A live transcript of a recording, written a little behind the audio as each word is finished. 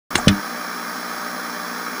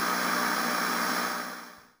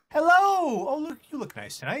oh, look, you look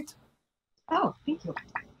nice tonight. Oh, thank you.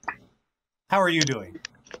 How are you doing?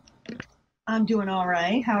 I'm doing all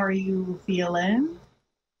right. How are you feeling?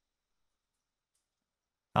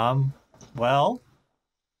 Um, well,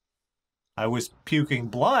 I was puking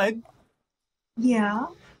blood, Yeah,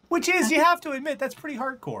 which is, that's, you have to admit, that's pretty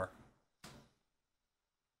hardcore.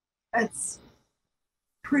 that's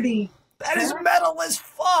pretty That is terrible. metal as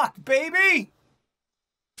fuck, baby!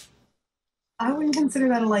 I wouldn't consider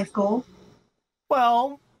that a life goal.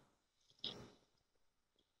 Well,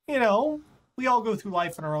 you know, we all go through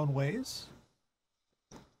life in our own ways.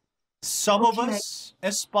 Some of Okay, us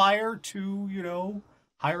aspire to,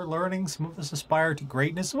 higher learning. Some of us aspire to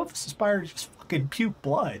greatness. Some of us aspire to just fucking puke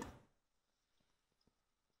blood.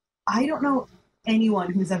 I don't know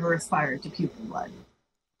anyone who's ever aspired to puke blood.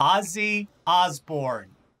 Ozzy Osbourne.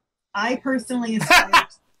 I personally aspire to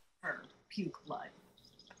never puke blood.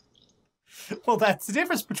 Well, that's the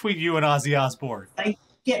difference between you and Ozzy Osbourne. I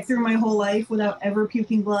get through my whole life without ever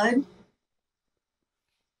puking blood. I'm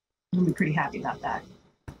gonna be pretty happy about that.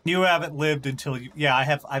 You haven't lived until you. Yeah, I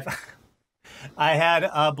have. I had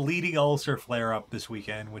a bleeding ulcer flare up this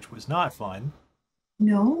weekend, which was not fun.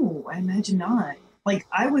 No, I imagine not. Like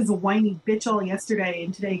I was a whiny bitch all yesterday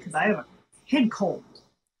and today because I have a head cold.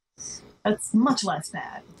 That's much less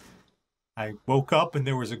bad. I woke up and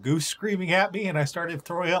there was a goose screaming at me, and I started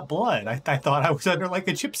throwing up blood. I thought I was under like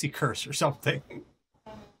a gypsy curse or something.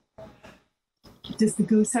 Does the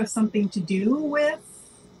goose have something to do with?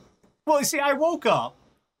 Well, you see, I woke up.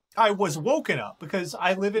 I was woken up because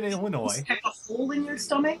I live in Illinois. Have a hole in your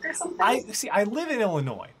stomach or something? I live in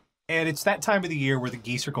Illinois, and it's that time of the year where the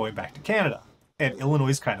geese are going back to Canada, and Illinois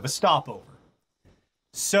is kind of a stopover.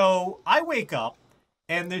 So I wake up,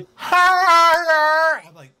 and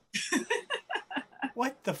I'm like,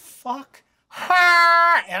 what the fuck?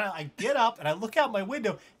 And I get up and I look out my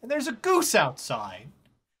window, and there's a goose outside.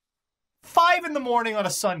 5 in the morning on a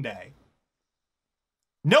Sunday.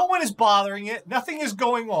 No one is bothering it. Nothing is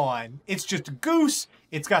going on. It's just a goose.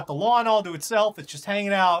 It's got the lawn all to itself. It's just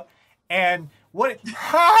hanging out. And what?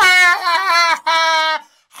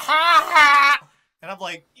 And I'm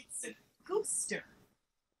like, It's a gooster.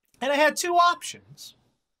 and I had two options.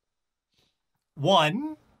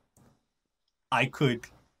 One, I could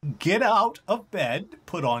get out of bed,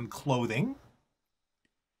 put on clothing,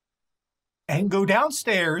 and go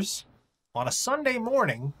downstairs on a Sunday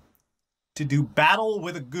morning to do battle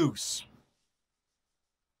with a goose.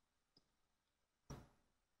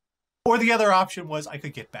 Or the other option was I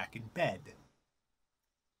could get back in bed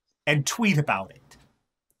and tweet about it.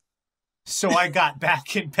 So I got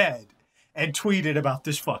back in bed and tweeted about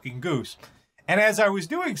this fucking goose. And as I was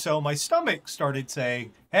doing so, my stomach started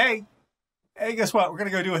saying, hey, guess what? We're going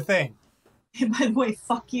to go do a thing. And by the way,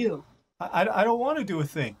 fuck you. I don't want to do a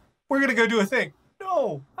thing. We're going to go do a thing.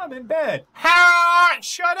 No, I'm in bed. Ha!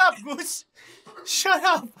 Shut up, goose. Shut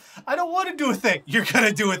up. I don't want to do a thing. You're going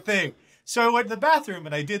to do a thing. So I went to the bathroom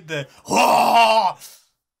and I did the, oh!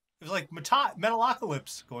 It was like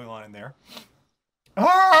Metalocalypse going on in there.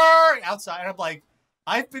 Outside, I'm like,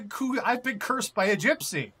 I've been cursed by a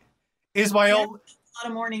gypsy. Is my own. A lot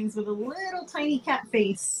of mornings with a little tiny cat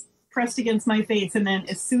face pressed against my face, and then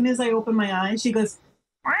as soon as I open my eyes, she goes,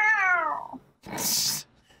 "Wow!"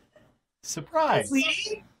 Surprise,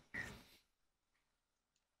 sweetie.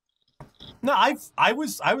 No, I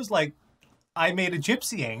was like, I made a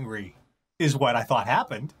gypsy angry, is what I thought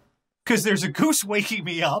happened, because there's a goose waking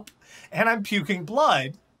me up, and I'm puking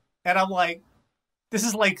blood, and I'm like, this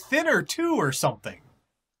is like Thinner 2 or something.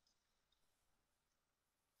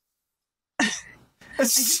 I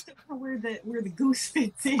just don't know where the goose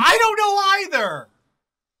fits in I don't know either.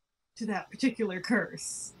 to that particular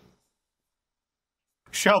curse.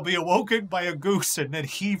 Shall be awoken by a goose and then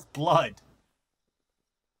heave blood.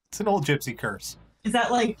 It's an old gypsy curse. Is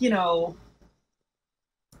that like, you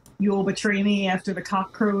will betray me after the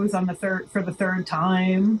cock crows on for the third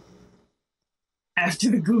time? After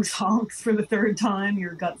the goose honks for the third time,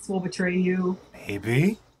 your guts will betray you.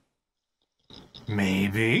 Maybe.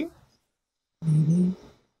 Maybe.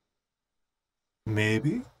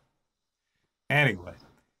 Anyway.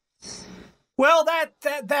 Well, that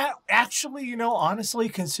actually, honestly,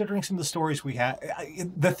 considering some of the stories we had,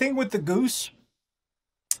 the thing with the goose,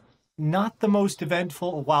 not the most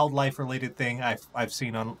eventful wildlife-related thing I've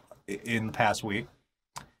seen in the past week.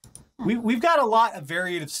 We've got a lot of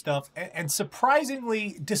varied stuff, and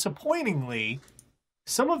surprisingly, disappointingly,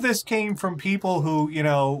 some of this came from people who,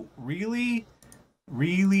 really,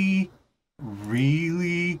 really,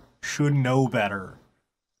 really should know better.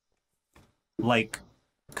 Like,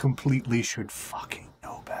 completely should fucking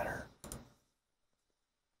know better.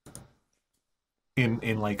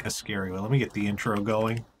 in like a scary way. Let me get the intro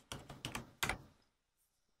going.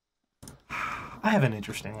 I have an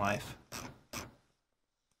interesting life.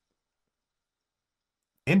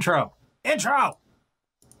 Intro. Intro!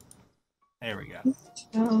 There we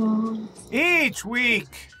go. Each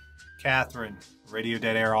week, Catherine, Radio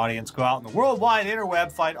Dead Air audience, go out in the worldwide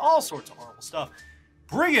interweb, find all sorts of horrible stuff,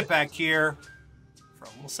 bring it back here for a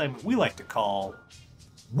little segment we like to call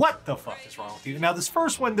What the Fuck is Wrong with You? Now, this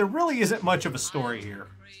first one, there really isn't much of a story here.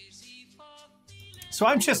 So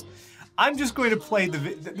I'm just going to play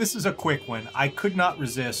this is a quick one. I could not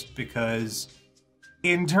resist because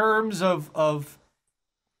in terms of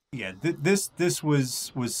yeah, this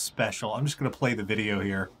was special. I'm just going to play the video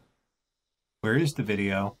here. Where is the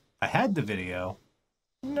video? I had the video.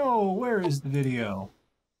 No, where is the video?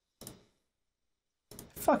 I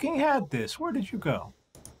fucking had this. Where did you go?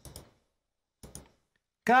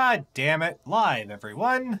 God damn it. Live,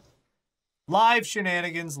 everyone. Live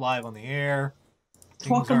shenanigans, live on the air.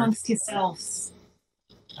 Talk amongst yourselves.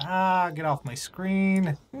 Get off my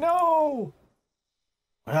screen. No!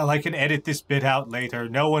 Well, I can edit this bit out later.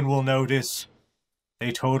 No one will notice.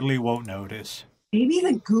 They totally won't notice. Maybe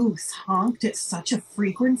the goose honked at such a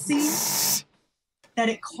frequency that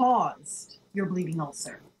it caused your bleeding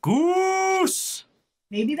ulcer. Goose!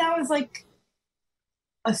 Maybe that was like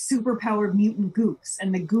a superpowered mutant goose,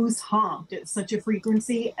 and the goose honked at such a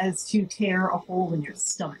frequency as to tear a hole in your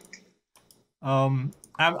stomach.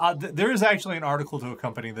 There is actually an article to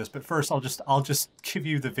accompany this, but first I'll just give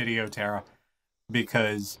you the video, Tara,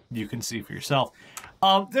 because you can see for yourself.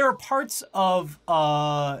 There are parts of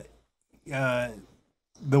the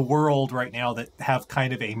world right now that have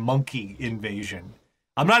kind of a monkey invasion.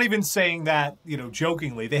 I'm not even saying that, you know,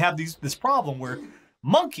 jokingly. They have this problem where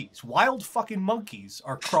monkeys, wild fucking monkeys,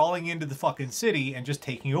 are crawling into the fucking city and just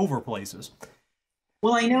taking over places.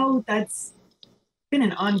 Well, I know that's been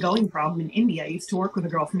an ongoing problem in India. I used to work with a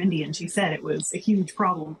girl from India, and she said it was a huge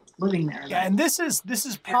problem living there. Yeah, and this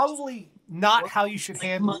is probably not how you should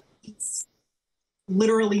handle. Monkeys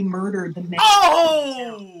literally murdered the man.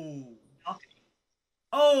 Oh!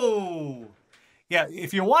 Oh! Yeah,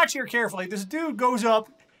 if you watch here carefully, this dude goes up,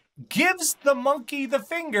 gives the monkey the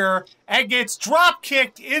finger, and gets drop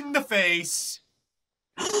kicked in the face.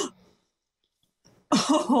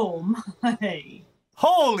 Oh my!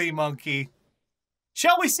 Holy monkey!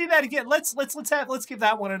 Shall we see that again? Let's give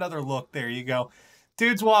that one another look. There you go.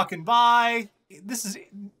 Dude's walking by. This is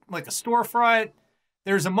like a storefront.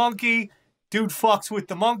 There's a monkey. Dude fucks with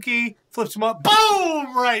the monkey, flips him up.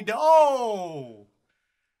 Boom! Right. Oh.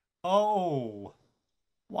 Oh.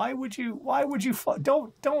 Why would you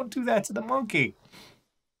don't do that to the monkey?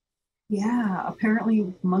 Yeah,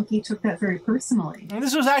 apparently monkey took that very personally. And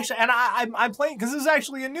this was actually, and I'm playing because this is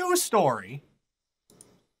actually a news story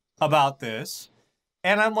about this.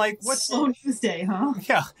 And I'm like, what's slow news day, huh?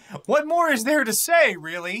 Yeah. What more is there to say,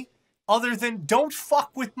 really, other than don't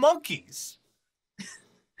fuck with monkeys?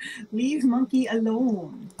 Leave monkey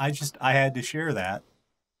alone. I had to share that.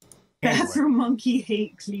 Bathroom monkey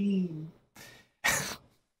hate clean.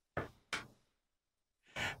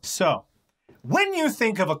 So, when you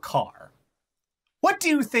think of a car, what do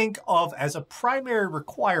you think of as a primary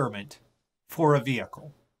requirement for a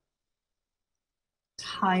vehicle?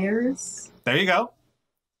 Tires. There you go.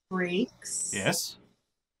 Brakes. Yes.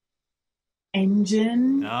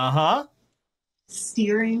 Engine. Uh-huh.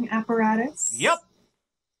 Steering apparatus. Yep.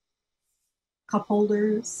 Cup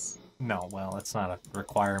holders. No, well, that's not a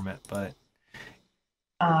requirement, but...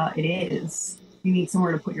 It is. You need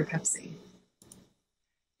somewhere to put your Pepsi.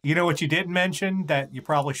 You know what you didn't mention that you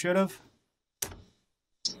probably should have?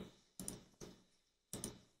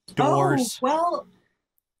 Doors. Oh, well,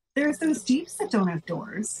 there's those Jeeps that don't have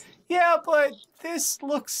doors. Yeah, but this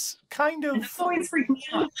looks kind of... It's always freaked me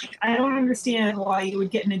out. Like, I don't understand why you would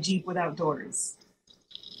get in a Jeep without doors.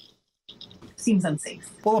 Seems unsafe.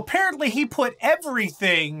 Well, apparently he put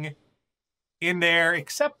everything in there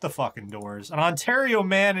except the fucking doors. An Ontario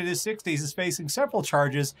man in his 60s is facing several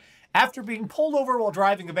charges after being pulled over while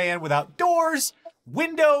driving a van without doors,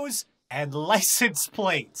 windows, and license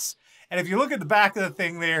plates. And if you look at the back of the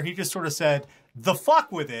thing there, he just sort of said, the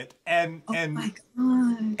fuck with it, and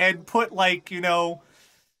put, like, you know,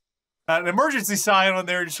 an emergency sign on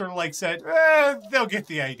there and sort of like said, they'll get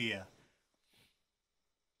the idea.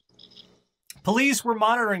 Police were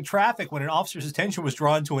monitoring traffic when an officer's attention was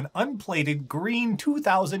drawn to an unplated green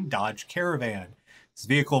 2000 Dodge Caravan. As the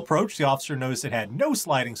vehicle approached, the officer noticed it had no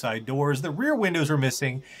sliding side doors, the rear windows were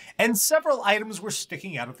missing, and several items were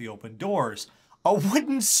sticking out of the open doors. A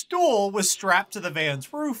wooden stool was strapped to the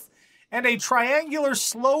van's roof, and a triangular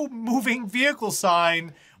slow-moving vehicle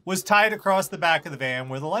sign was tied across the back of the van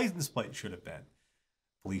where the license plate should have been.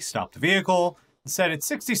 Police stopped the vehicle and said its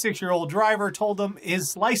 66-year-old driver told them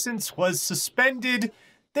his license was suspended.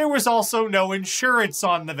 There was also no insurance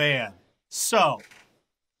on the van. So,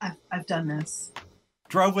 I've done this.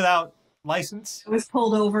 Drove without license? I was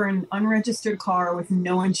pulled over in an unregistered car with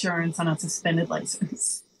no insurance on a suspended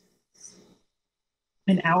license.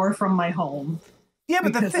 An hour from my home. Yeah,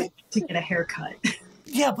 but the thing... to get a haircut.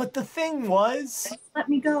 Yeah, but the thing was... Just let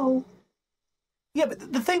me go. Yeah,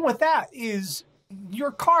 but the thing with that is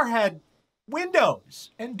your car had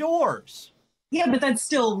windows and doors. Yeah, but that's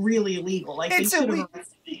still really illegal. Like, It's they should have illegal.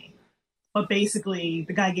 arrested me. But basically,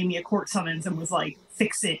 the guy gave me a court summons and was like,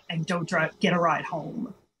 fix it and don't get a ride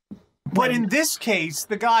home. But in this case,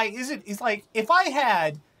 the guy isn't... He's like, if I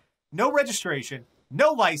had no registration,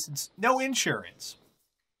 no license, no insurance,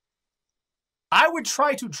 I would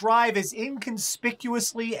try to drive as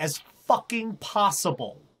inconspicuously as fucking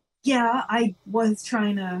possible. Yeah, I was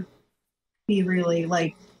trying to be really,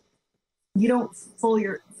 like, you don't fill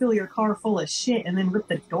your car full of shit and then rip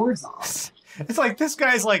the doors off. It's like, this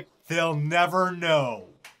guy's like, they'll never know.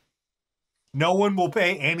 No one will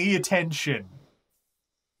pay any attention.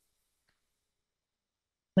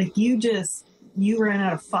 Like, you ran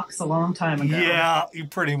out of fucks a long time ago. Yeah, you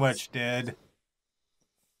pretty much did.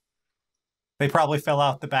 They probably fell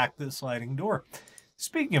out the back of the sliding door.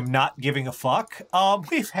 Speaking of not giving a fuck,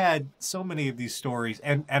 we've had so many of these stories,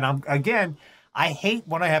 and I hate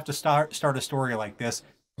when I have to start a story like this.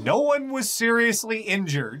 No one was seriously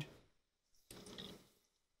injured.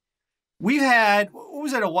 We've had, what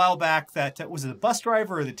was it a while back that, was it the bus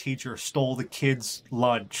driver or the teacher stole the kids'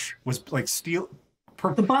 lunch? Was like The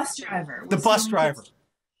bus driver. The bus driver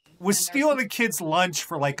was stealing the kids' lunch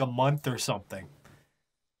for like a month or something.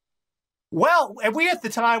 Well, and we at the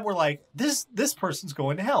time were like, this person's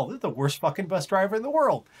going to hell. This is the worst fucking bus driver in the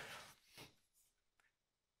world.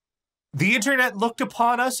 The internet looked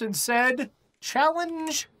upon us and said,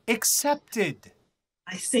 challenge accepted.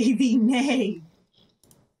 I say thee nay.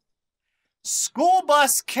 School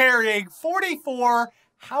bus carrying 44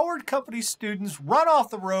 Howard Company students run off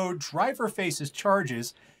the road. Driver faces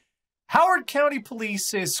charges. Howard County Police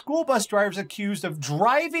says school bus drivers accused of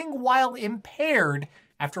driving while impaired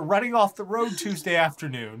after running off the road Tuesday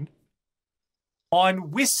afternoon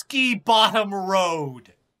on Whiskey Bottom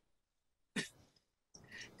Road.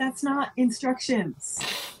 That's not instructions.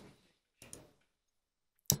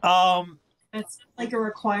 That's like a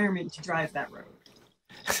requirement to drive that road.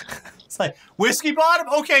 It's like, Whiskey Bottom?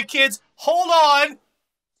 Okay, kids, hold on.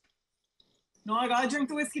 No, I gotta drink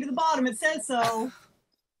the whiskey to the bottom. It says so.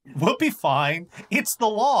 We'll be fine. It's the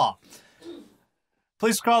law.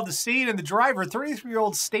 Police called the scene, and the driver,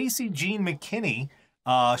 33-year-old Stacy Jean McKinney,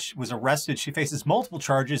 was arrested. She faces multiple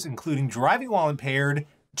charges, including driving while impaired,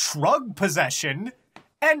 drug possession,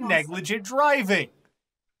 and negligent driving.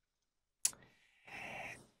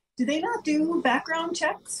 Do they not do background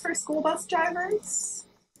checks for school bus drivers?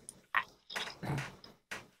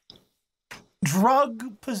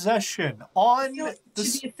 Drug possession on I feel like it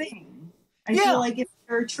should be a thing. I Yeah. feel like if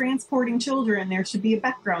you're transporting children, there should be a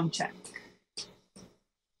background check.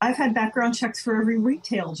 I've had background checks for every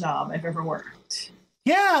retail job I've ever worked.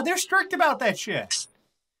 Yeah, they're strict about that shit.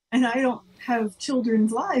 And I don't have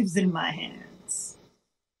children's lives in my hands.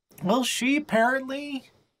 Well, she apparently...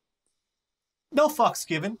 No fucks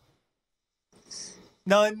given.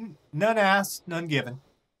 None asked, none given.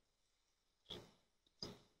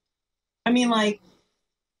 I mean, like,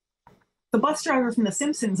 the bus driver from The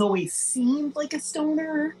Simpsons always seemed like a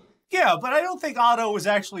stoner. Yeah, but I don't think Otto was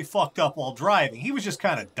actually fucked up while driving. He was just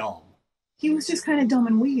kind of dumb. He was just kind of dumb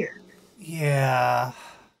and weird. Yeah.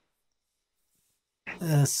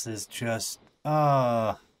 This is just,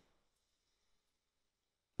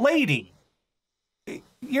 lady,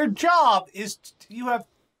 your job is,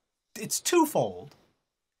 it's twofold.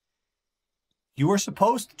 You are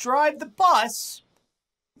supposed to drive the bus.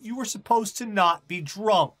 You were supposed to not be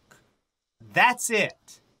drunk. That's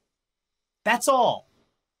it. That's all.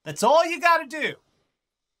 That's all you gotta do.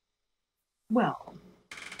 Well,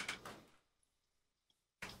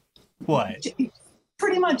 What?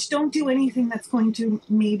 pretty much don't do anything that's going to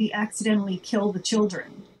maybe accidentally kill the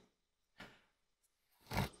children.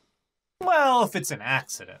 Well, if it's an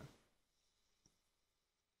accident.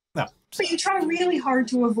 No. But you try really hard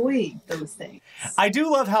to avoid those things. I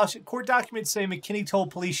do love how court documents say McKinney told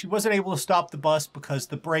police she wasn't able to stop the bus because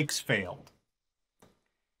the brakes failed.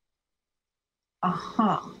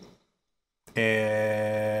 Uh-huh.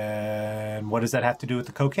 And what does that have to do with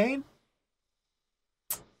the cocaine?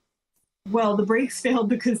 Well, the brakes failed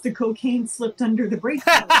because the cocaine slipped under the brake.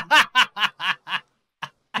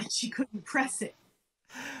 she couldn't press it.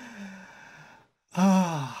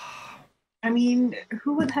 Ah. I mean,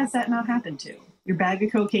 has that not happened to? Your bag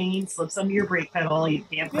of cocaine slips under your brake pedal, you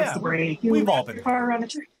can't press the brake. We've all been there. Around a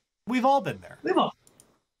tree. We've all been there. We've all.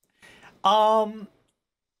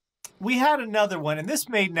 We had another one, and this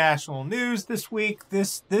made national news this week.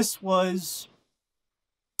 This was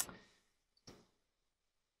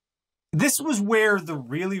where the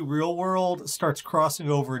really real world starts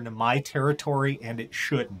crossing over into my territory, and it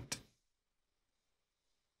shouldn't.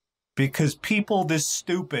 Because people this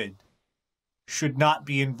stupid should not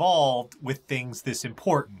be involved with things this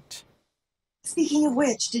important. Speaking of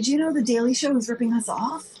which, did you know The Daily Show is ripping us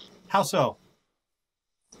off? How so?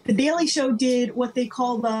 The Daily Show did what they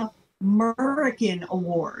call the American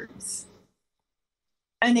Awards.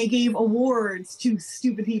 And they gave awards to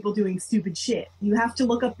stupid people doing stupid shit. You have to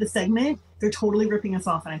look up the segment. They're totally ripping us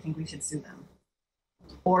off, and I think we should sue them.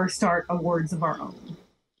 Or start awards of our own.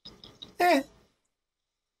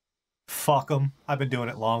 Fuck them. I've been doing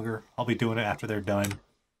it longer. I'll be doing it after they're done.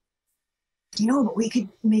 You know, but we could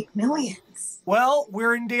make millions. Well,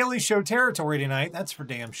 we're in Daily Show territory tonight. That's for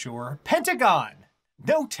damn sure. Pentagon.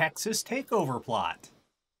 No Texas takeover plot.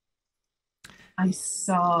 I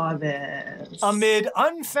saw this. Amid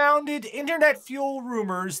unfounded internet fuel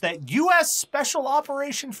rumors that U.S. Special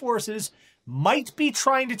Operation Forces might be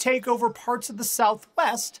trying to take over parts of the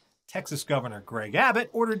Southwest, Texas Governor Greg Abbott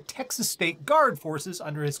ordered Texas State Guard forces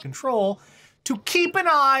under his control to keep an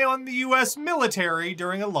eye on the U.S. military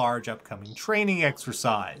during a large upcoming training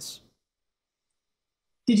exercise.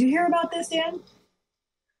 Did you hear about this, Dan?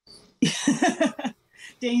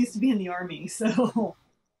 Dan used to be in the Army, so...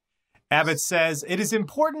 Abbott says, it is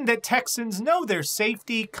important that Texans know their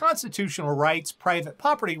safety, constitutional rights, private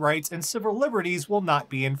property rights, and civil liberties will not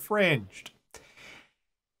be infringed.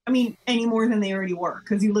 I mean, any more than they already were,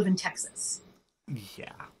 because you live in Texas.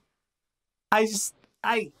 Yeah. Does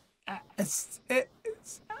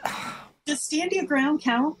stand your ground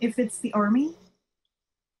count if it's the Army?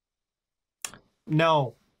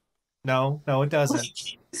 No, it doesn't.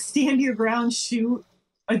 Like, stand your ground, shoot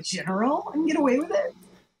a general and get away with it?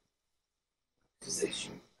 They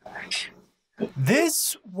shoot back.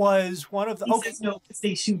 This was one of the... He says no, because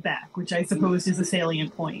they shoot back, which I suppose is a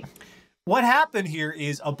salient point. What happened here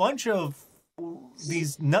is a bunch of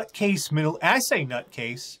these nutcase... I say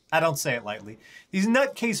nutcase. I don't say it lightly. These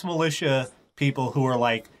nutcase militia people who are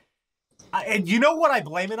like... And you know what I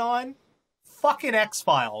blame it on? Fucking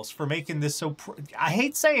X-Files for making this so... I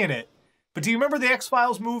hate saying it, but do you remember the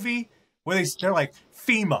X-Files movie? Where they're like,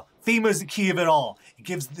 FEMA. FEMA is the key of it all. It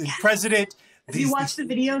gives the president... Have you watched the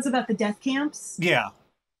videos about the death camps? Yeah.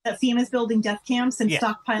 That FEMA's building death camps and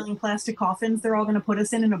stockpiling plastic coffins they're all going to put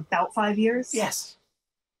us in about 5 years? Yes.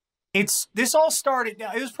 This all started...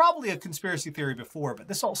 Now, it was probably a conspiracy theory before, but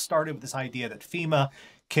this all started with this idea that FEMA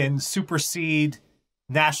can supersede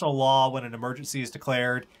national law when an emergency is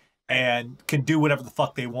declared and can do whatever the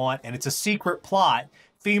fuck they want. And it's a secret plot.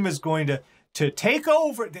 FEMA's going to take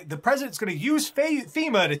over, the president's going to use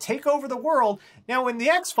FEMA to take over the world. Now, in the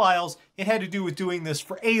X-Files, it had to do with doing this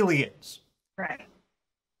for aliens. Right.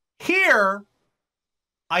 Here,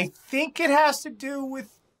 I think it has to do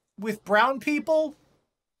with brown people.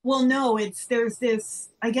 Well, no, there's this,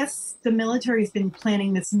 I guess the military's been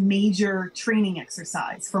planning this major training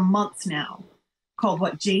exercise for months now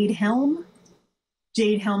called Jade Helm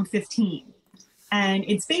 15. And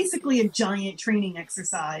it's basically a giant training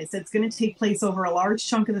exercise that's going to take place over a large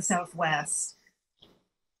chunk of the Southwest.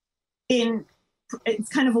 It's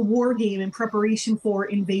kind of a war game in preparation for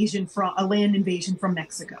a land invasion from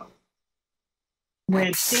Mexico.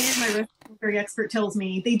 Which Dan, my military expert, tells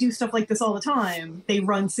me they do stuff like this all the time. They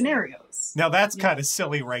run scenarios. Now that's kind of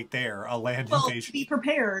silly right there, a land invasion. Be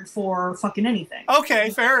prepared for fucking anything. Okay,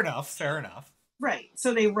 fair enough. Right.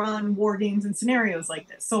 So they run war games and scenarios like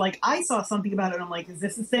this. So, like, I saw something about it. I'm like, is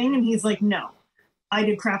this a thing? And he's like, no. I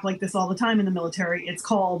did crap like this all the time in the military. It's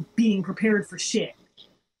called being prepared for shit.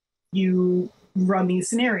 You run these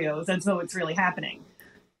scenarios as though it's really happening.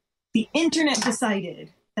 The internet decided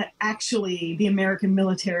that actually the American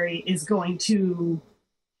military is going to,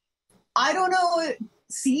 I don't know,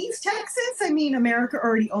 seize Texas? I mean, America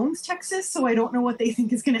already owns Texas, so I don't know what they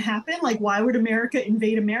think is going to happen. Like, why would America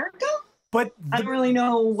invade America? But I don't really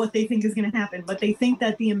know what they think is going to happen, but they think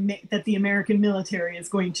that the American military is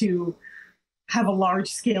going to have a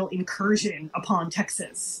large-scale incursion upon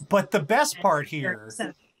Texas. But the best part here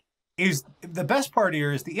is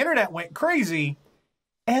the internet went crazy,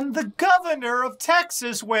 and the governor of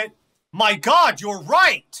Texas went, "My God, you're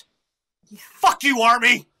right! Yeah. Fuck you,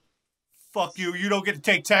 Army! Fuck you! You don't get to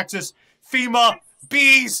take Texas. FEMA,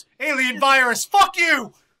 bees, alien virus. Fuck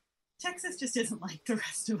you!" Texas just isn't like the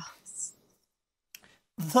rest of us.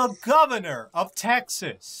 The governor of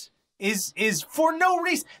Texas is for no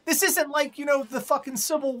reason. This isn't like, you know, the fucking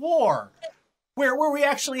Civil War where we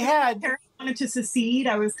actually had. Harry wanted to secede.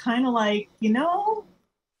 I was kind of like, you know,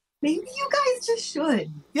 maybe you guys just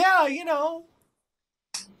should. Yeah, you know,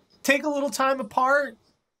 take a little time apart,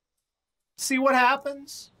 see what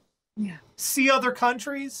happens. Yeah. See other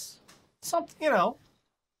countries. Something, you know.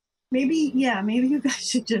 Maybe you guys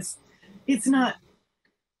should just, it's not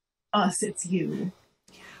us, it's you.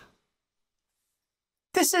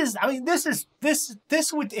 This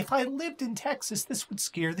would, if I lived in Texas, this would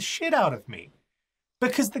scare the shit out of me.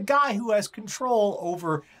 Because the guy who has control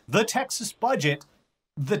over the Texas budget,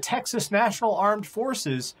 the Texas National Armed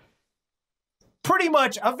Forces, pretty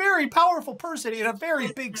much a very powerful person in a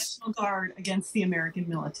very big National Guard against the American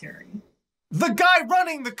military. The guy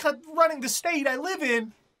running the state I live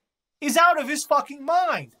in is out of his fucking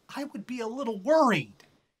mind. I would be a little worried.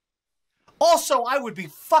 Also, I would be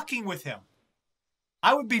fucking with him.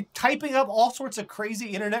 I would be typing up all sorts of crazy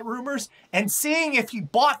internet rumors and seeing if he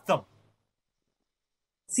bought them.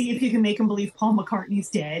 See if you can make him believe Paul McCartney's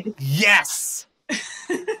dead. Yes!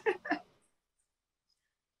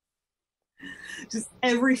 Just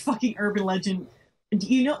every fucking urban legend.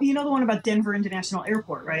 You know the one about Denver International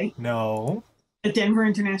Airport, right? No. The Denver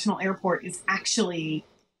International Airport is actually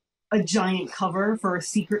a giant cover for a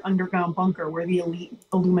secret underground bunker where the elite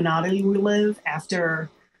Illuminati will live after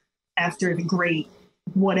the great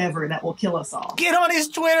whatever that will kill us all. Get on his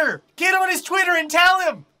Twitter! Get on his Twitter and tell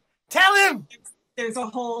him! Tell him! There's a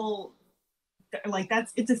whole, like,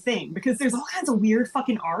 it's a thing, because there's all kinds of weird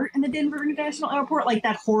fucking art in the Denver International Airport, like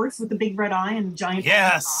that horse with the big red eye and the giant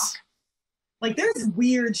yes rock. Like, there's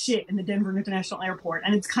weird shit in the Denver International Airport,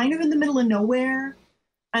 and it's kind of in the middle of nowhere.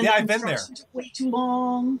 And yeah, I've been there. Way too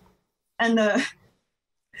long, and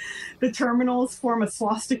the terminals form a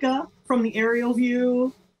swastika from the aerial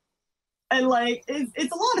view. And, like,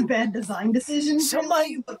 it's a lot of bad design decisions.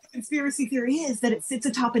 But the conspiracy theory is that it sits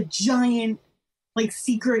atop a giant, like,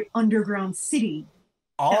 secret underground city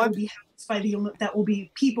that will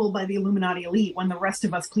be peopled by the Illuminati elite when the rest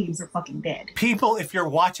of us plebes are fucking dead. People, if you're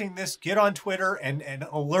watching this, get on Twitter and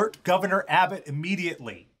alert Governor Abbott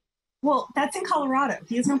immediately. Well, that's in Colorado.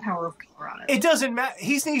 He has no power of Colorado. It doesn't matter.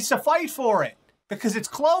 He needs to fight for it because it's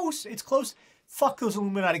close. It's close. Fuck those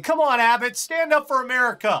Illuminati. Come on, Abbott. Stand up for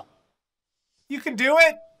America. You can do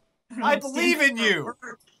it. I believe in you.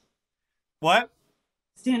 America. What?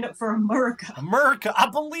 Stand up for America. America. I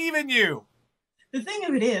believe in you. The thing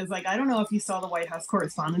of it is, like, I don't know if you saw the White House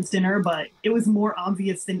Correspondents' Dinner, but it was more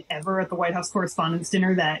obvious than ever at the White House Correspondents'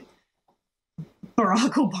 Dinner that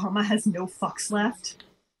Barack Obama has no fucks left.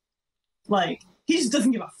 Like, he just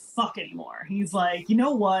doesn't give a fuck anymore. He's like, you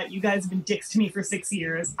know what? You guys have been dicks to me for 6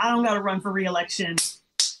 years. I don't got to run for re-election.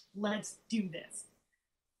 Let's do this.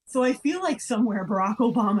 So I feel like somewhere Barack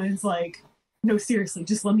Obama is like, no, seriously,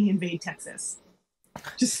 just let me invade Texas.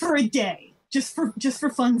 Just for a day. Just for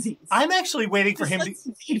funsies. I'm actually waiting for him to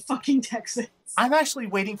invade fucking Texas. I'm actually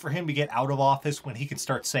waiting for him to get out of office when he can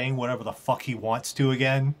start saying whatever the fuck he wants to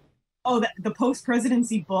again. Oh, the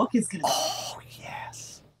post-presidency book is gonna. Oh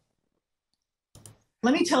yes.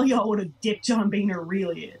 Let me tell y'all what a dick John Boehner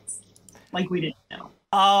really is. Like we didn't know.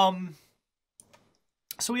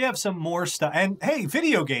 So we have some more stuff, and hey,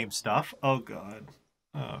 video game stuff. Oh god.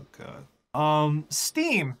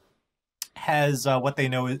 Steam has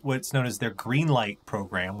what's known as their green light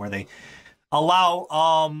program, where they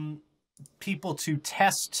allow people to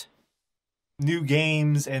test new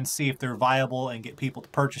games and see if they're viable and get people to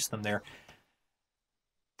purchase them there.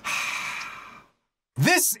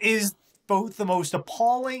 This is both the most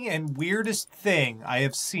appalling and weirdest thing I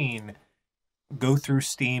have seen go through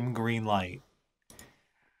Steam green light.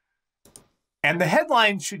 And the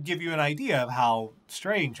headline should give you an idea of how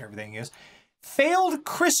strange everything is. Failed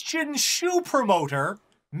Christian shoe promoter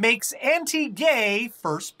makes anti-gay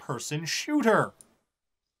first-person shooter.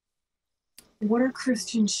 What are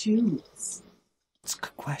Christian shoes? It's a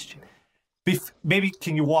good question. Maybe,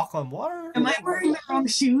 can you walk on water? Am I wearing the wrong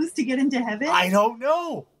shoes to get into heaven? I don't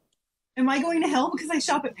know. Am I going to hell because I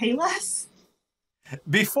shop at Payless?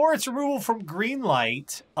 Before its removal from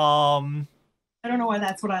Greenlight, I don't know why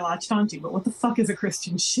that's what I latched onto, but what the fuck is a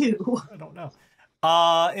Christian shoe? I don't know.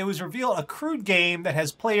 It was revealed a crude game that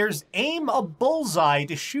has players aim a bullseye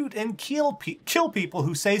to shoot and kill people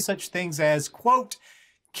who say such things as, quote,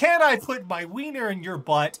 "Can I put my wiener in your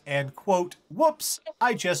butt?" and, quote, "Whoops,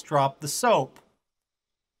 I just dropped the soap."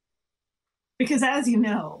 Because as you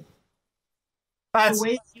know, the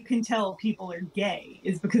way you can tell people are gay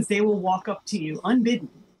is because they will walk up to you unbidden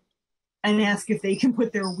and ask if they can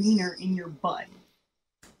put their wiener in your butt.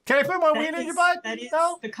 Can I put my wiener in your butt? That is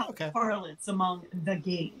no? the common parlance among the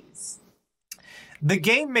gays. The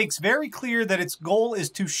game makes very clear that its goal is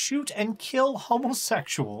to shoot and kill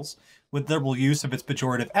homosexuals with liberal use of its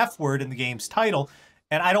pejorative F word in the game's title.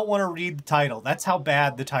 And I don't want to read the title. That's how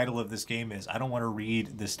bad the title of this game is. I don't want to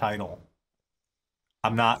read this title.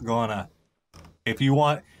 I'm not gonna. If you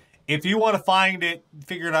want to find it,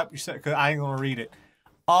 figure it out yourself, because I ain't gonna read it.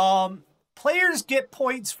 Players get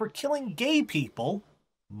points for killing gay people,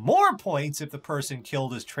 more points if the person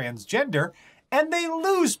killed is transgender, and they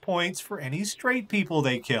lose points for any straight people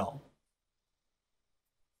they kill.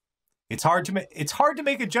 It's hard to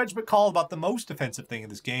make a judgment call about the most offensive thing in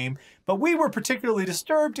this game, but we were particularly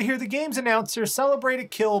disturbed to hear the game's announcer celebrate a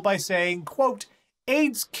kill by saying, quote,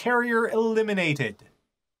 AIDS carrier eliminated.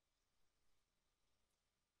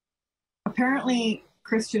 Apparently,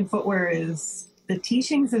 Christian footwear is the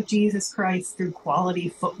teachings of Jesus Christ through quality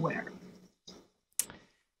footwear.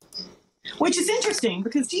 Which is interesting,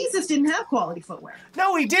 because Jesus didn't have quality footwear.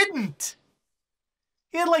 No, he didn't.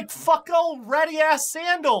 He had, like, fuck old ratty-ass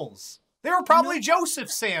sandals. They were probably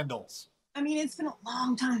Joseph's sandals. I mean, it's been a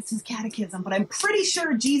long time since catechism, but I'm pretty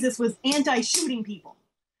sure Jesus was anti-shooting people.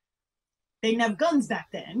 They didn't have guns back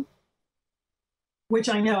then. Which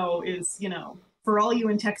I know is, you know, for all you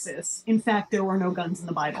in Texas, in fact, there were no guns in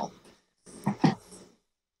the Bible. I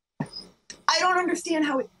don't understand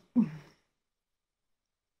how it...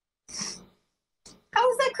 How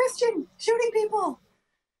is that Christian? Shooting people.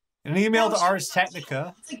 In an email to Ars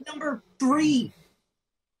Technica. It's like number 3.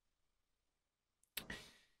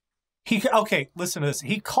 Okay, listen to this.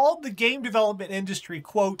 He called the game development industry,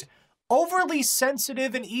 quote, overly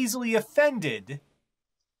sensitive and easily offended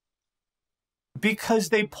because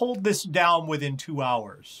they pulled this down within 2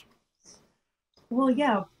 hours. Well,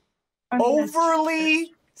 yeah. I mean,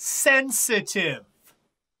 overly sensitive.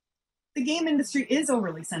 The game industry is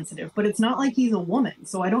overly sensitive, but it's not like he's a woman,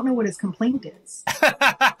 so I don't know what his complaint is.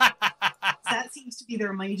 That seems to be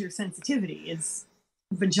their major sensitivity, is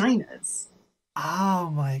vaginas. Oh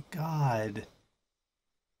my god.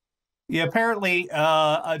 Yeah, apparently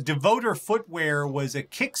a Devoter Footwear was a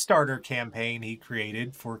Kickstarter campaign he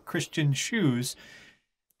created for Christian shoes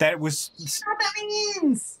that was... What that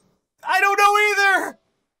means? I don't know either!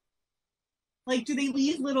 Like, do they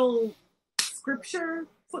leave little scripture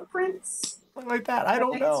footprints? Something like that. I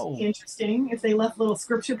don't know. Interesting if they left little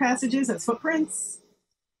scripture passages as footprints.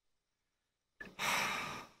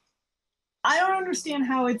 I don't understand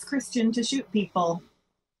how it's Christian to shoot people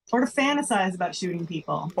or to fantasize about shooting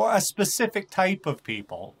people. Or a specific type of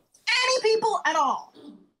people. Any people at all.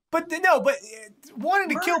 But wanting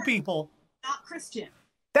to kill people. Not Christian.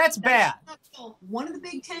 That's bad. One of the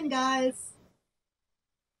Big Ten guys.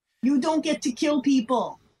 You don't get to kill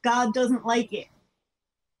people. God doesn't like it.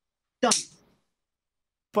 Done.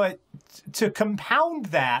 But to compound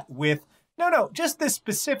that with, no, just this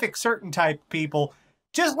specific certain type of people,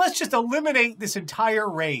 let's just eliminate this entire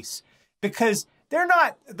race because they're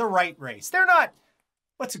not the right race. They're not,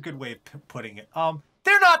 what's a good way of putting it?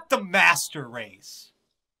 They're not the master race.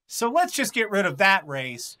 So let's just get rid of that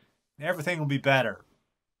race and everything will be better.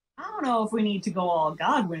 I don't know if we need to go all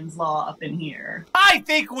Godwin's law up in here. I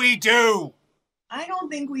think we do. I don't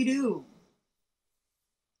think we do.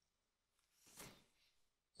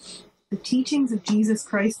 The teachings of Jesus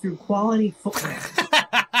Christ through quality footwear.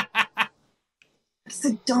 That's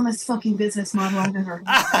the dumbest fucking business model I've ever heard.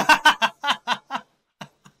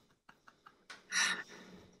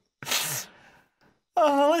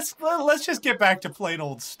 Let's just get back to plain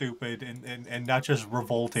old stupid and not just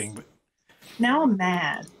revolting. Now I'm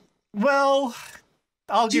mad. Well,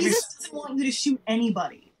 I'll give you... Jesus doesn't want you to shoot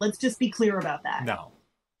anybody. Let's just be clear about that. No.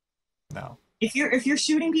 If you're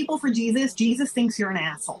shooting people for Jesus, Jesus thinks you're an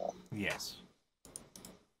asshole. Yes.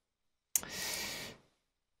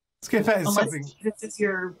 Let's get back to something. Jesus is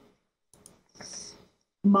your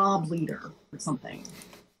mob leader or something.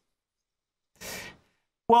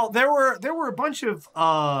 Well, there were a bunch of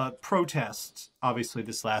protests, obviously,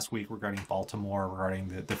 this last week regarding Baltimore,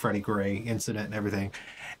 regarding the Freddie Gray incident and everything.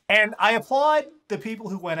 And I applaud the people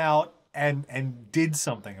who went out and did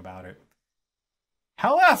something about it.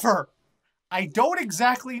 However, I don't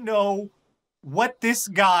exactly know what this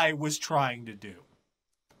guy was trying to do.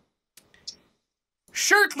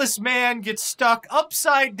 Shirtless man gets stuck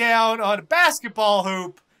upside down on a basketball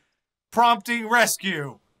hoop, prompting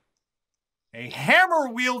rescue. A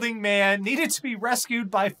hammer-wielding man needed to be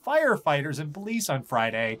rescued by firefighters and police on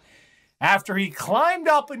Friday after he climbed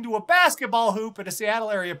up into a basketball hoop at a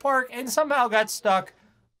Seattle area park and somehow got stuck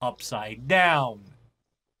upside down.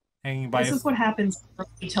 Hanging by This is what happens when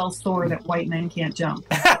he tells Thor that white men can't jump.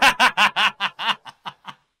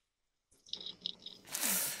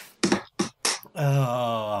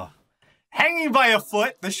 Hanging by a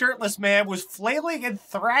foot, the shirtless man was flailing and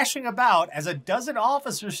thrashing about as a dozen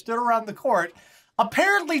officers stood around the court,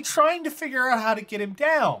 apparently trying to figure out how to get him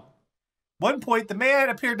down. One point, the man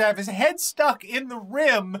appeared to have his head stuck in the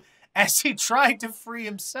rim as he tried to free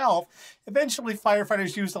himself. Eventually,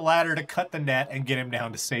 firefighters used a ladder to cut the net and get him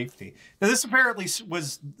down to safety. Now, this apparently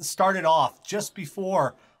was started off just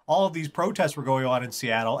before all of these protests were going on in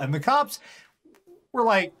Seattle, and the cops were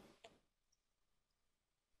like,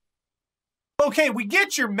 okay, we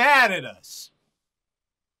get you're mad at us,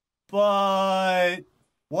 but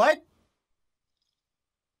what?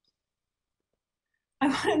 I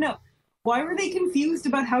want to know, why were they confused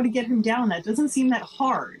about how to get him down? That doesn't seem that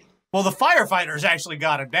hard. Well, the firefighters actually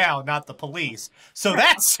got him down, not the police. So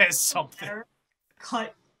that says something.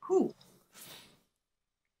 Cut who?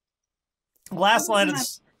 Last line of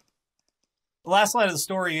the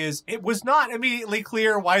story is, it was not immediately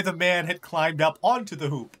clear why the man had climbed up onto the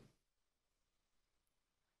hoop.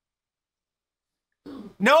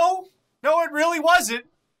 No, it really wasn't.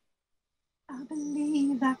 I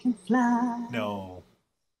believe I can fly. No.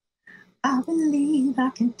 I believe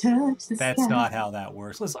I can touch the That's sky. not how that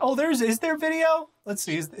works. Is there video? Let's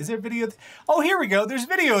see. Is there video? Oh, here we go. There's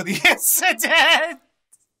video of the incident.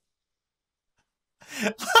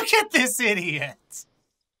 Look at this idiot.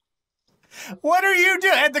 What are you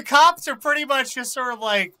doing? And the cops are pretty much just sort of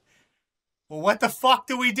like, well, what the fuck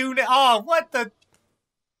do we do now? Oh, what the?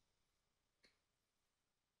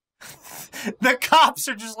 The cops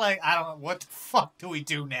are just like, I don't know, what the fuck do we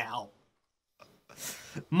do now?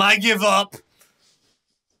 My give up.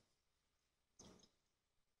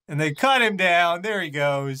 And they cut him down. There he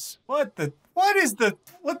goes. What the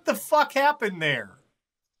fuck happened there?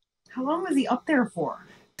 How long was he up there for?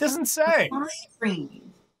 Doesn't say.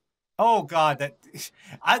 Oh God,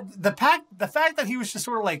 the fact that he was just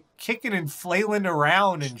sort of like kicking and flailing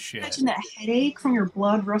around and shit. Imagine that headache from your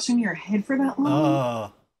blood rushing to your head for that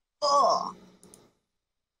long. Ugh.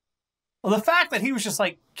 Well, the fact that he was just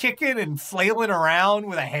like kicking and flailing around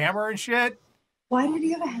with a hammer and shit. Why did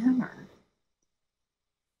he have a hammer?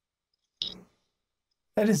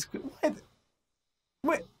 That is good.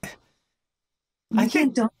 What? I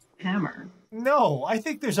can't dump a hammer. No, I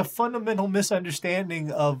think there's a fundamental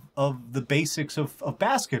misunderstanding of the basics of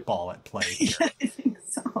basketball at play here. Yeah, I think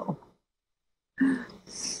so.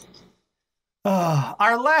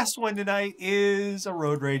 Our last one tonight is a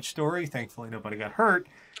road rage story. Thankfully, nobody got hurt.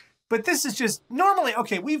 But this is just normally,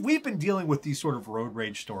 okay, we've been dealing with these sort of road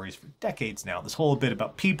rage stories for decades now. This whole bit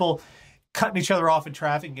about people cutting each other off in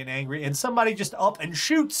traffic and getting angry, and somebody just up and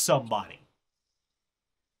shoots somebody.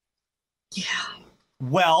 Yeah.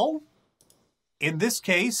 Well, in this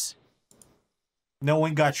case, no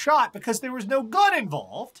one got shot because there was no gun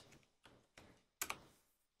involved.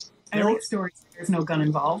 I like stories where there's no gun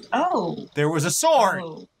involved. Oh. There was a sword.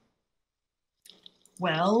 Oh.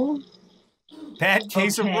 Well. Bad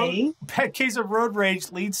case of road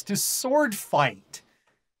rage leads to sword fight.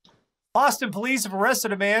 Austin police have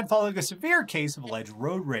arrested a man following a severe case of alleged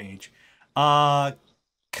road rage. Oh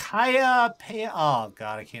God,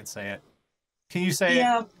 I can't say it. Can you say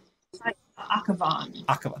it?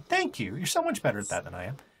 Akavan. Thank you. You're so much better at that than I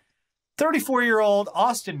am. 34-year-old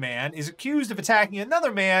Austin man is accused of attacking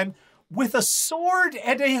another man with a sword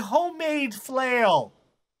and a homemade flail.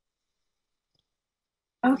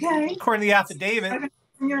 Okay. According to the affidavit.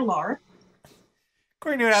 Your Laura.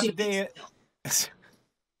 According to the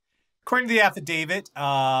affidavit,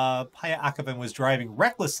 Paya Akavan was driving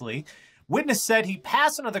recklessly. Witness said he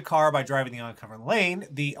passed another car by driving the oncoming lane.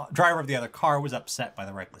 The driver of the other car was upset by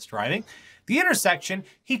the reckless driving. The intersection,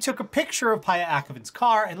 he took a picture of Paya Akavan's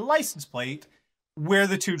car and license plate where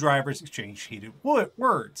the two drivers exchanged heated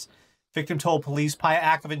words. Victim told police Paya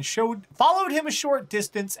Akavan followed him a short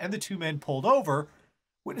distance and the two men pulled over.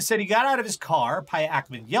 Witness said he got out of his car. Paya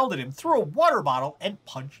Akavan yelled at him, threw a water bottle, and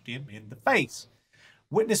punched him in the face.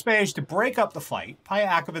 Witness managed to break up the fight. Paya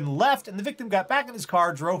Akavan left, and the victim got back in his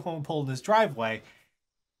car, drove home, pulled in his driveway.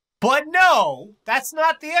 But no, that's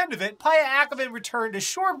not the end of it. Paya Akavan returned a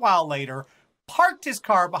short while later, parked his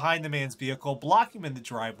car behind the man's vehicle, blocking him in the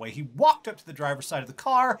driveway. He walked up to the driver's side of the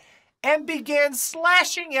car and began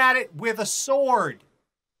slashing at it with a sword.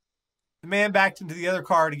 The man backed into the other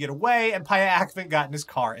car to get away, and Paya Akavan got in his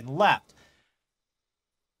car and left.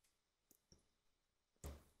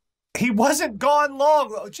 He wasn't gone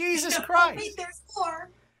long. Oh, Jesus Christ. Wait, there's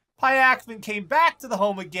more. Paya Akavan came back to the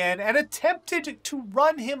home again and attempted to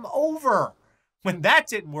run him over. When that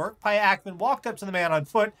didn't work, Paya Akavan walked up to the man on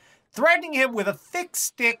foot, threatening him with a thick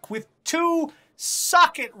stick with 2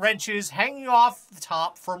 socket wrenches hanging off the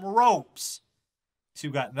top from ropes. So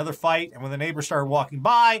you got another fight, and when the neighbors started walking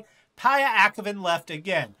by, Paya Akoven left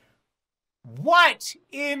again. What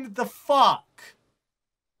in the fuck?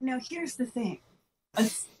 Now, here's the thing. A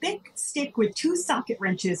thick stick with 2 socket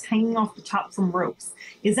wrenches hanging off the top from ropes.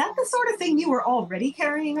 Is that the sort of thing you were already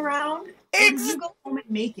carrying around? Or did you go home and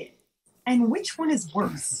make it? And which one is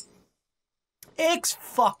worse?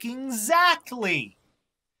 Exactly.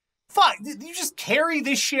 Fuck, you just carry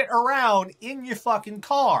this shit around in your fucking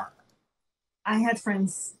car. I had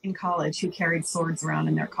friends in college who carried swords around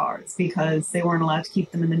in their cars because they weren't allowed to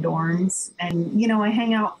keep them in the dorms. And, you know, I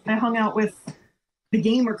hung out with the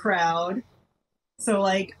gamer crowd. So,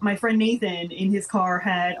 like, my friend Nathan in his car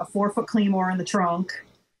had a 4-foot claymore in the trunk,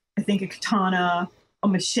 I think a katana, a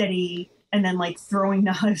machete, and then, like, throwing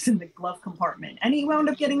knives in the glove compartment. And he wound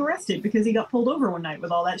up getting arrested because he got pulled over one night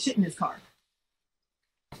with all that shit in his car.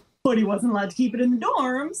 But he wasn't allowed to keep it in the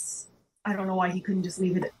dorms. I don't know why he couldn't just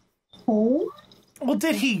leave it at home. Well,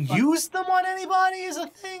 did he use them on anybody as a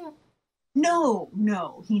thing? No,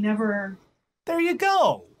 he never... There you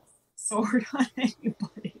go. Sword on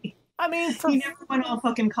anybody. I mean, he never went all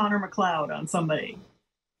fucking Connor McLeod on somebody.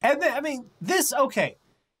 And then, I mean, okay.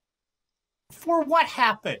 For what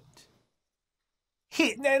happened?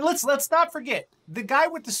 Let's not forget, the guy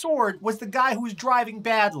with the sword was the guy who was driving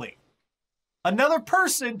badly. Another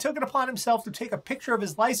person took it upon himself to take a picture of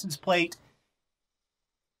his license plate,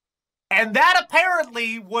 and that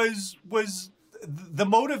apparently was the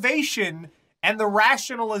motivation and the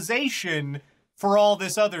rationalization for all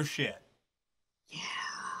this other shit. Yeah.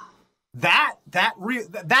 That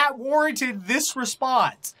warranted this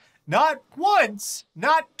response. Not once,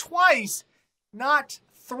 not twice, not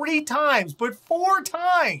 3 times, but 4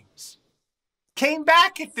 times. Came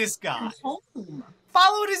back at this guy. Home.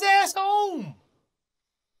 Followed his ass home.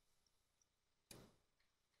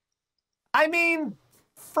 I mean,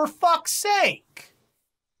 for fuck's sake.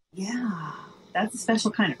 Yeah, that's a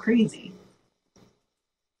special kind of crazy.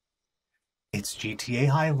 It's GTA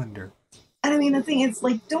Highlander. And I mean, the thing is,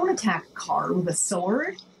 like, don't attack a car with a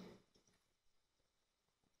sword.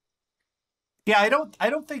 Yeah, I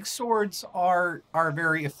don't think swords are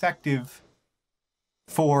very effective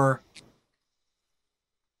for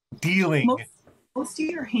dealing. Most of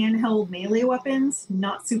your handheld melee weapons,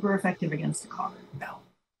 not super effective against a car.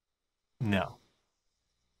 No.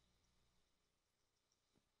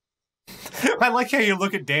 I like how you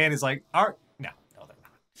look at Dan is like, no, they're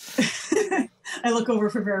not. I look over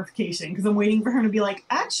for verification because I'm waiting for him to be like,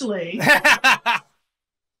 actually.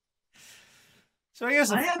 So I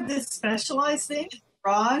guess I have this specialized thing in the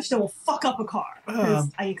garage that will fuck up a car.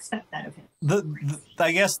 Because I expect that of him.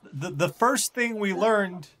 I guess the first thing we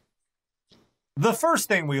learned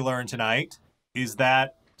tonight is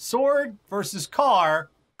that sword versus car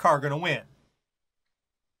gonna win.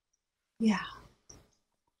 Yeah.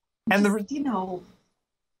 And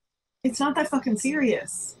it's not that fucking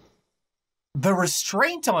serious. The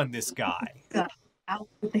restraint on this guy. Out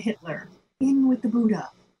with the Hitler. In with the Buddha.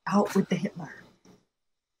 Out with the Hitler.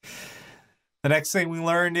 The next thing we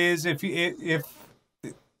learned is I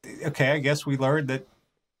guess we learned that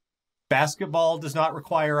basketball does not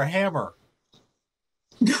require a hammer.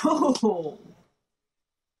 No,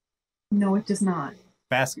 it does not.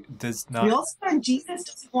 Basket does not. We also learned Jesus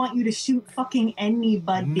doesn't want you to shoot fucking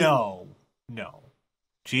anybody. No.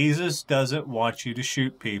 Jesus doesn't want you to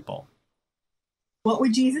shoot people. What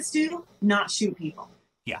would Jesus do? Not shoot people.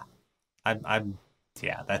 Yeah.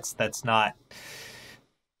 That's not.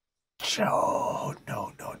 No.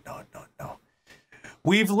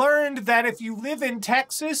 We've learned that if you live in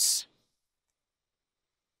Texas,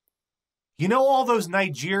 you know all those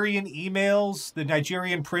Nigerian emails, the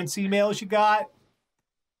Nigerian prince emails you got?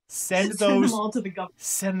 Send them all to the governor.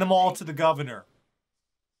 Send them all to the governor.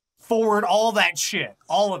 Forward all that shit,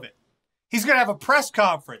 all of it. He's going to have a press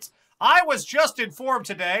conference. I was just informed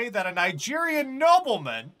today that a Nigerian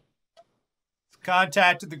nobleman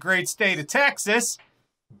contacted the great state of Texas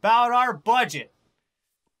about our budget.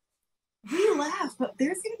 We laugh, but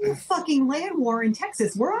there's going to be a fucking land war in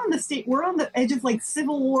Texas. We're on the edge of like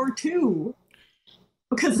Civil War II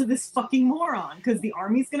because of this fucking moron. Because the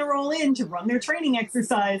army's going to roll in to run their training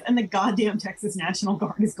exercise, and the goddamn Texas National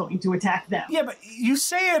Guard is going to attack them. Yeah, but you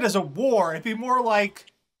say it as a war. It'd be more like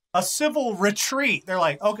a civil retreat. They're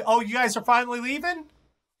like, okay, oh, you guys are finally leaving?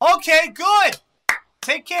 Okay, good.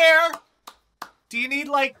 Take care. Do you need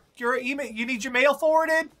like your email? You need your mail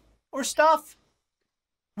forwarded or stuff?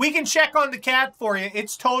 We can check on the cat for you.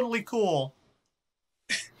 It's totally cool.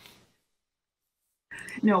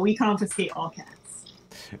 No, we confiscate all cats.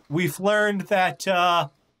 we've learned that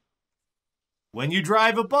when you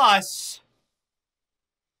drive a bus,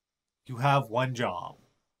 you have one job,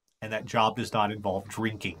 and that job does not involve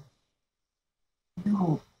drinking.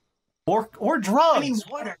 No. Or drugs. I mean,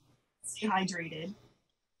 water. Stay hydrated.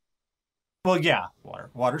 Well, yeah, water.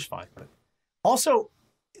 Water's fine. But also,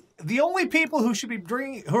 the only people who should be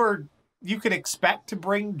bringing, you could expect to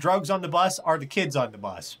bring drugs on the bus are the kids on the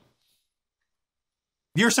bus.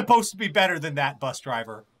 You're supposed to be better than that, bus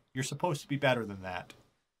driver. You're supposed to be better than that.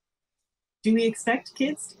 Do we expect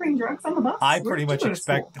kids to bring drugs on the bus? I pretty much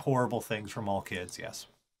expect horrible things from all kids, yes.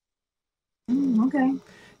 Okay.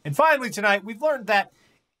 And finally tonight, we've learned that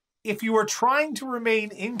if you are trying to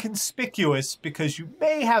remain inconspicuous because you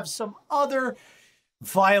may have some other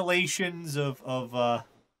violations of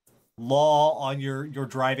law on your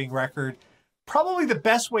driving record, probably the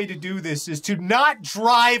best way to do this is to not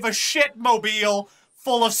drive a shitmobile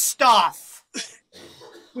full of stuff.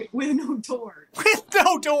 With no doors. With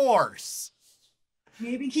no doors.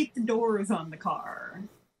 Maybe keep the doors on the car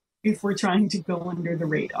if we're trying to go under the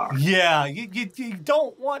radar. Yeah, you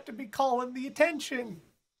don't want to be calling the attention.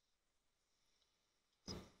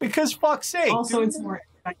 Because fuck's sake. Also, it's more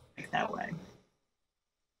effective that way.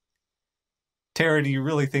 Tara, do you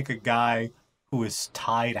really think a guy who has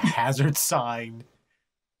tied a hazard sign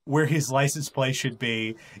where his license plate should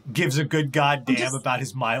be gives a good goddamn about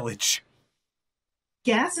his mileage?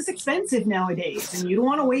 Gas is expensive nowadays, and you don't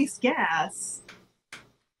want to waste gas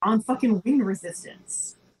on fucking wind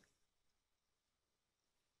resistance.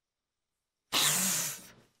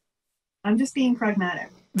 I'm just being pragmatic.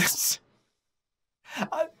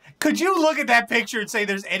 Could you look at that picture and say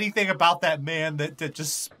there's anything about that man that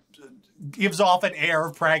just gives off an air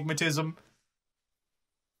of pragmatism?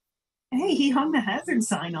 Hey, he hung the hazard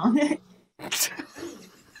sign on it.